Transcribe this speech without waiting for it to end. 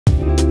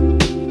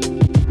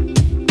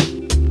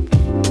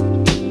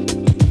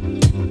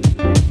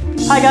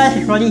Hi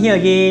guys, it's Ronnie here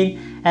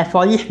again, and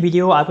for this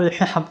video I'm going to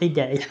share something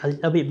that is a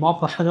little bit more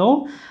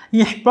personal.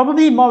 It's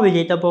probably more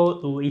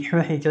relatable to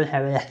insurance agents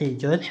and real estate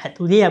agents, and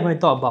today I'm going to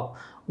talk about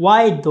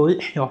why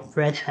don't your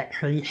friends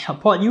actually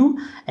support you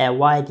and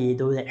why they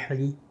don't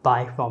actually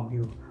buy from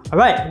you.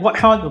 Alright,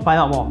 watch on to find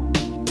out more.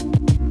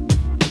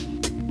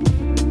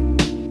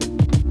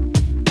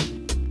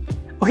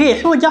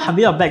 Okay, so just a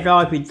bit of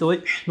background if you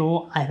don't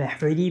know, I've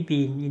already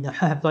been in the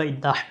self-employed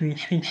industry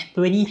since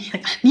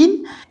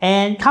 2016,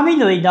 and coming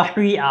to the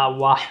industry I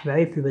was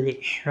very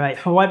privileged, right?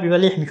 So why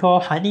privileged?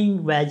 Because I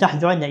think when I just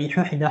joined the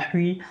insurance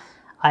industry,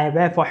 I am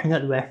very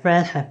fortunate to have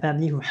friends and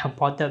family who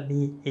supported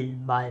me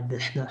in my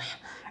business,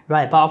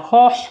 right? But of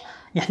course,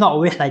 it's not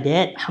always like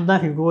that.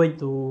 Sometimes you go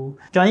into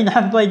joining the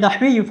self-employed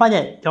industry, you find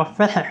that your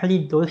friends actually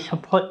don't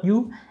support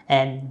you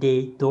and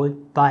they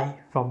don't buy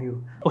from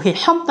you. Okay,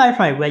 sometimes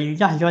right, when you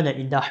just join the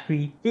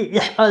industry, it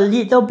is a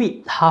little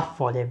bit tough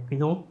for them, you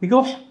know,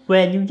 because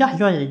when you just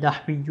join the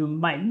industry, you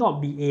might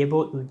not be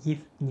able to give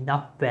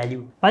enough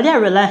value. But then I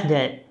realized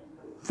that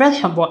friends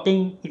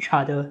supporting each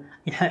other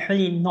is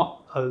actually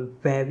not a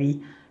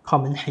very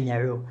common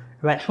scenario,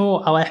 right? So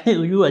I'll explain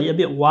to you a little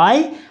bit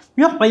why.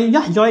 Because when you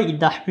just join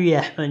industry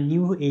as a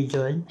new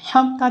agent,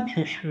 sometimes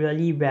it's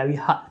really very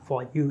hard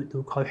for you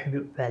to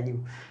contribute value,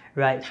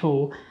 right?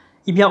 So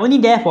if you're only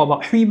there for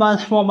about 3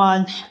 months, 4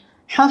 months,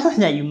 chances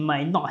that you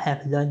might not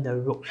have learned the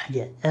ropes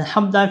yet. And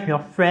sometimes your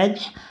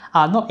friends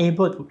are not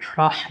able to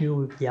trust you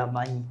with their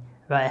money,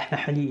 right?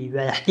 Especially in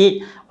real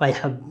estate, where it's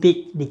a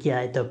big ticket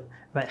item,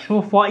 right?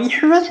 So for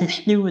insurance, it's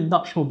still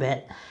not so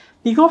bad.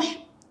 Because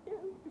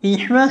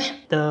insurance,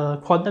 the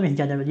quantum is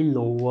generally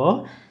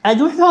lower. I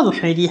don't know how to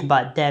say this,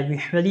 but there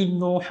is really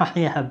no such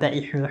thing as a bad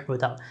insurance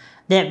product.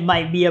 There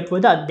might be a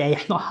product that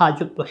is not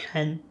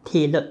 100%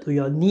 tailored to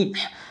your needs,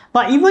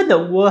 but even the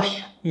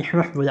worst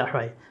insurance product,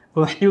 right,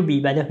 will still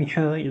be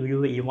beneficial to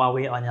you in one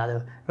way or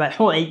another, right?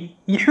 So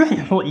insurance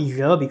is so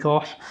easier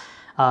because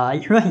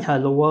insurance is a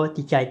lower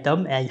ticket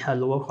item and it's a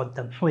lower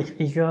quantum, so it's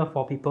easier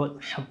for people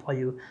to support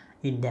you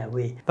in that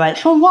way. Right,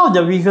 so one of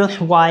the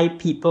reasons why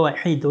people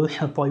actually don't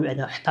support you at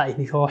the start is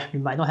because you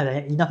might not have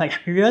enough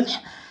experience.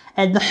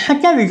 And the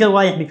second reason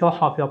why is because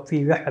of your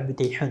previous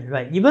reputation,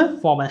 right? Even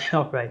for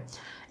myself, right?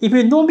 If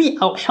you know me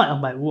outside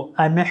of my work,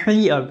 I'm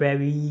actually a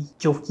very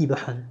jokey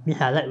person. Means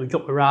I like to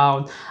joke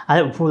around, I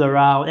like to fool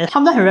around, and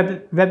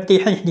sometimes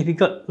reputation is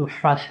difficult to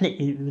translate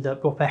into the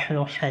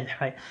professional sense,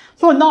 right?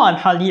 So now I'm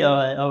hardly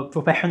a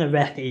professional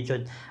real estate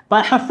agent.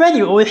 But as a friend,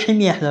 you always see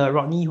me as the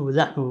Rodney who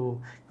likes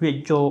to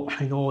create jokes,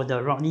 you know,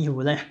 the Rodney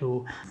who likes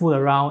to fool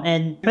around,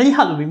 and it's really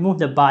hard to remove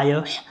the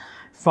bias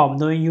from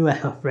knowing you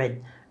as a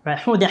friend. Right,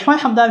 so that's why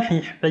sometimes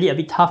it's really a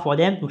bit tough for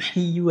them to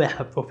see you as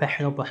a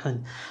professional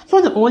person.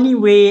 So the only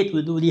way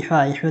to do this,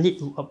 right, is really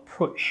to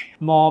approach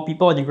more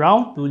people on the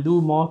ground, to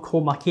do more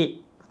cold market,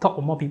 talk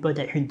to more people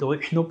that you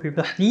don't know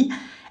previously.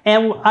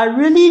 And I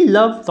really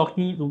love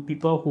talking to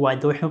people who I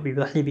don't know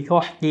previously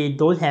because they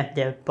don't have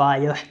their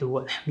bias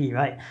towards me,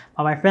 right?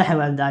 But my friends have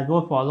I've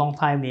known for a long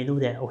time, they know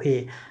that,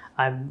 okay,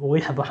 I'm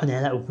always a person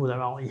that I like to fool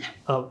around. It's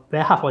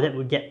very hard for them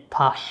to get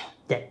past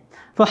that.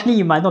 Firstly,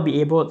 you might not be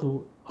able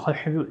to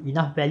contribute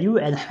enough value,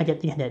 and the second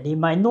thing is that they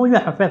might know you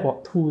as a friend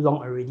for too long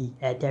already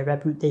and their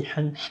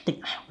reputation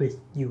sticks with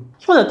you.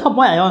 So the top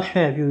point I want to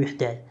share with you is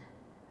that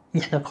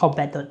it's the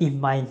competitive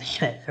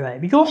mindset,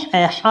 right? Because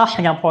as us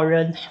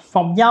Singaporeans,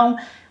 from young,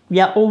 we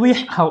are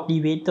always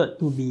cultivated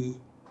to be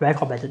very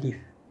competitive,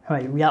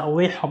 right? We are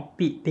always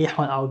compete based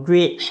on our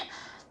grades,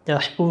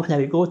 the schools that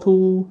we go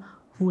to,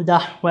 who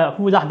does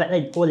better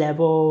in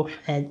O-level,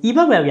 and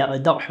even when we are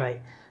adults, right,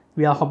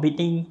 we are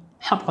competing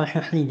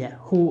subconsciously that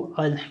who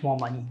earns more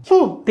money.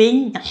 So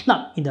being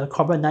stuck in the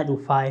corporate 9 to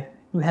 5,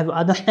 you have to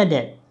understand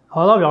that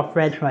a lot of your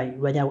friends, right,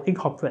 when they're in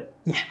corporate,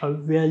 it's a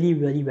really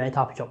very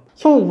tough job.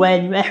 So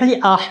when you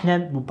actually ask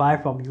them to buy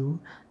from you,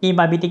 they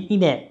might be thinking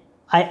that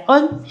I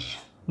earn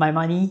my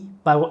money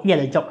by working at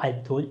a job I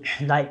don't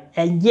like,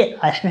 and yet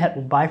I still have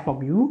to buy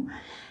from you.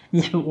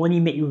 This will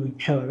only make you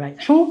richer,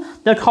 right? So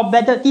the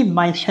competitive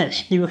mindset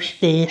still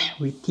stays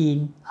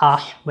within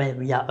us when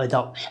we are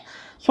adults.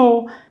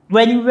 So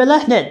when you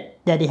realize that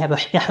they have a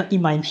scarcity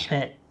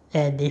mindset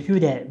and they feel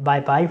that by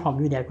buying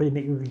from you they're going to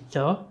make you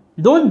richer,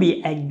 don't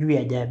be angry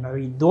at them, or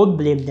don't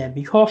blame them,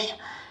 because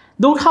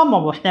don't come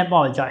from a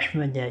standpoint of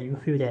judgment that you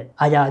feel that,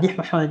 yeah, this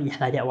person is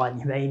like that one,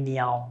 it's very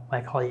meow,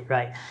 I call it,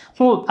 right?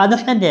 So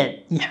understand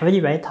that it's really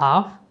very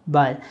tough,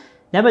 but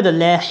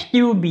nevertheless,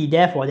 still be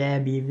there for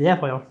them, be there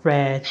for your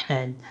friends,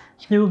 and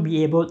still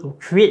be able to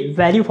create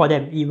value for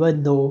them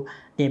even though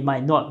they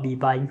might not be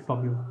buying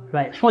from you,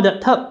 right? So the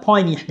third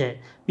point is that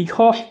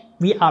because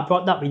we are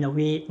brought up in a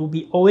way to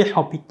be always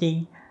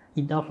competing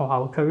in terms of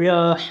our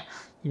careers,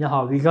 in terms of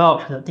our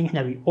results, the things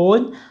that we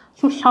own,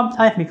 so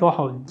sometimes because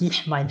of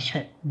this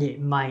mindset, they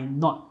might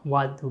not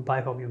want to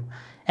buy from you.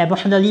 And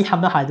personally,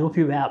 sometimes I do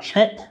feel very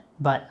upset,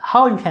 but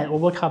how you can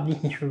overcome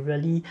this is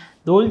really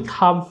don't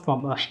come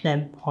from a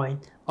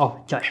standpoint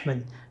of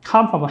judgment.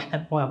 Come from a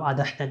standpoint of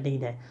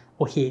understanding that,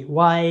 okay,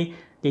 why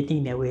they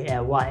think that way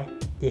and why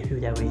they feel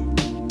that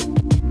way.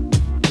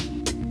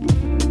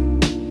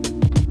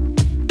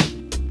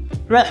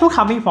 Right, so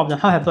coming from the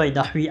self-employed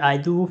industry, I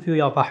do feel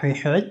your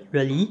frustration,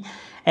 really.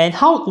 And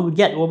how to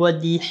get over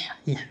this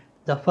is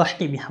the first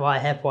tip is what I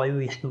have for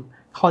you is to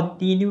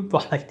continue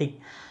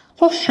prospecting.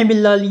 So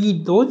similarly,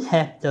 don't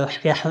have the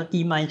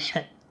scarcity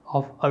mindset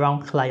of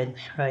around clients,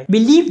 right?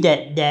 Believe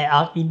that there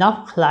are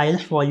enough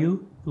clients for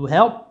you to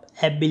help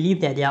and believe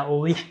that there are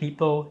always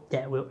people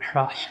that will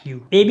trust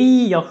you.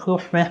 Maybe your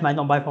close friends might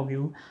not buy from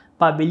you,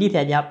 but believe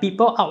that there are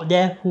people out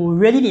there who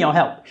really need your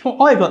help. So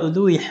all you got to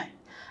do is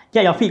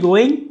get your feet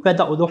going, go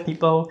talk to those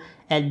people,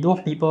 and those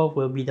people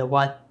will be the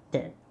one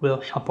that will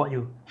support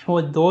you.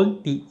 So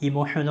don't be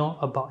emotional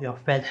about your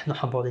friends not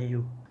supporting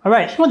you.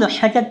 Alright, so the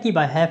second tip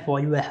I have for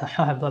you as a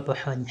self-employed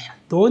person is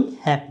don't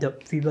have the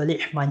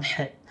privileged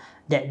mindset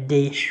that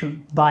they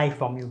should buy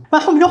from you.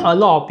 But because a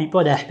lot of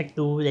people that I speak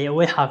to, they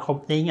always are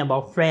complaining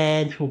about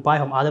friends who buy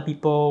from other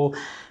people,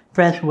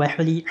 friends who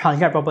actually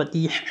transact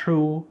properties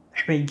through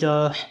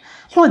strangers.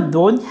 So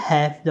don't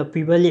have the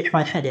privileged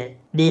mindset that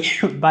they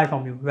should buy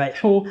from you, right?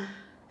 So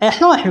as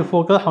long as you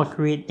focus on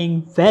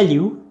creating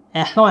value,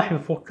 as long as you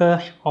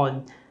focus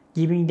on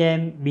giving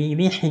them,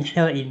 being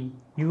sincere in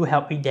you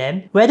helping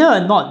them, whether or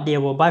not they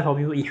will buy from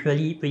you is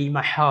really pretty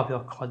much out of your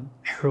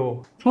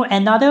control. So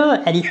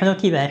another additional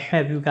tip I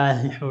share with you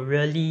guys is to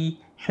really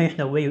change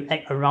the way you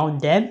act around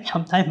them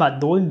sometimes,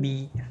 but don't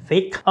be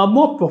fake. A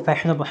more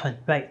professional person,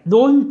 right?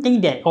 Don't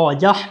think that, oh,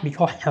 just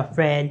because it's a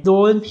friend,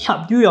 don't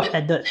subdue your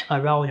standards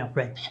around your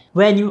friends.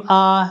 When you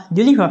are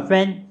dealing with a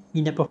friend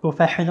in a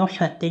professional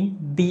setting,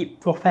 be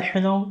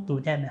professional to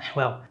them as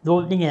well.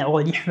 Don't think that,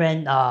 oh, this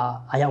friend,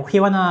 okay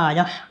one, I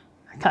just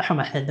cut from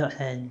my standards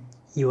and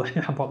you will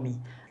still support me.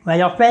 When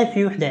your friend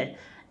feels that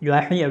you're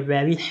actually a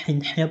very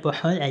sincere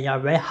person and you're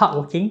very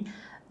hardworking,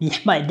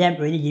 despite them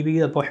already giving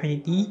you the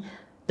opportunity,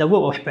 the word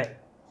will spread.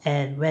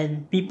 And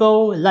when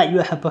people like you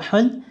as a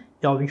person,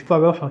 your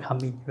referrals will come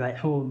in, right?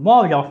 So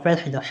more of your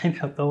friends in the same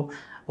circle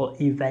will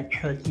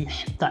eventually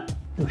start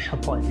to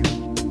support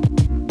you.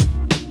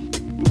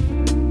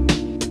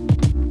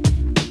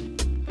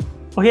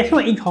 Okay, so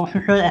in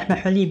conclusion,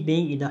 especially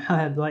being in the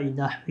self-employed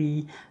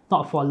industry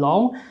not for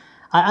long,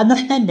 I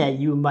understand that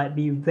you might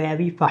be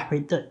very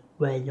frustrated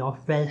when your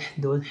friends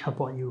don't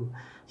support you.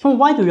 So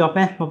why do your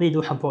friends probably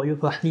don't support you?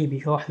 Firstly,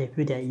 because they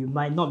feel that you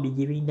might not be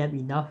giving them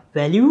enough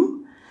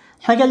value.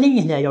 Secondly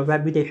is that your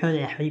reputation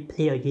actually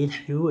play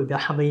against you. If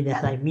you're somebody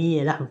that's like me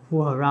and like to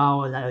fool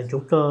around like a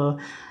joker,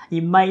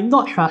 it might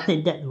not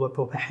translate that to a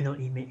professional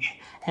image.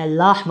 And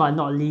last but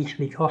not least,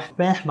 because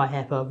friends might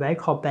have a very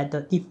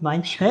competitive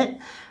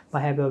mindset,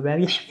 might have a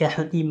very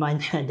scarcity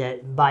mindset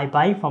that by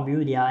buying from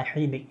you, they are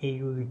actually making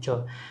you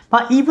richer.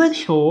 But even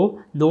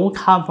so, don't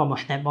come from a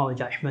standpoint of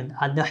judgment.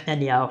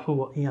 Understand they are also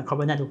working a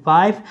corporate 9 to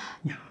 5.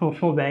 It's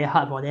also very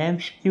hard for them.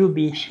 Still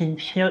be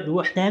sincere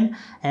towards them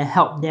and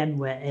help them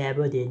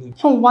wherever they need.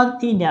 So one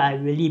thing that I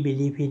really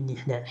believe in is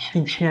that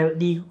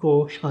sincerity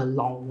goes a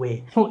long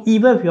way. So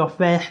even if your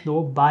friends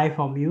don't buy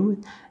from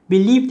you,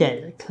 believe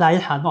that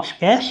clients are not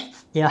scarce.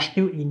 There are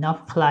still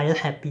enough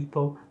clients and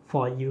people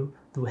for you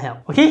to help.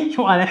 Okay,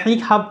 so I've actually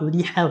come to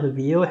this end of the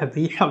video, a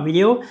very short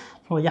video.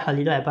 So just a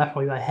little advice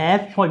for you I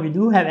have. So if you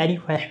do have any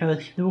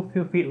questions, do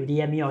feel free to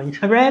DM me on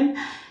Instagram.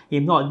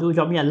 If not, do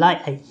drop me a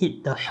like and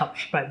hit the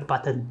subscribe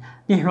button.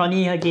 This is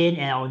Ronnie again,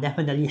 and I'll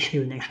definitely see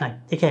you next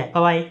time. Take care, bye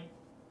bye.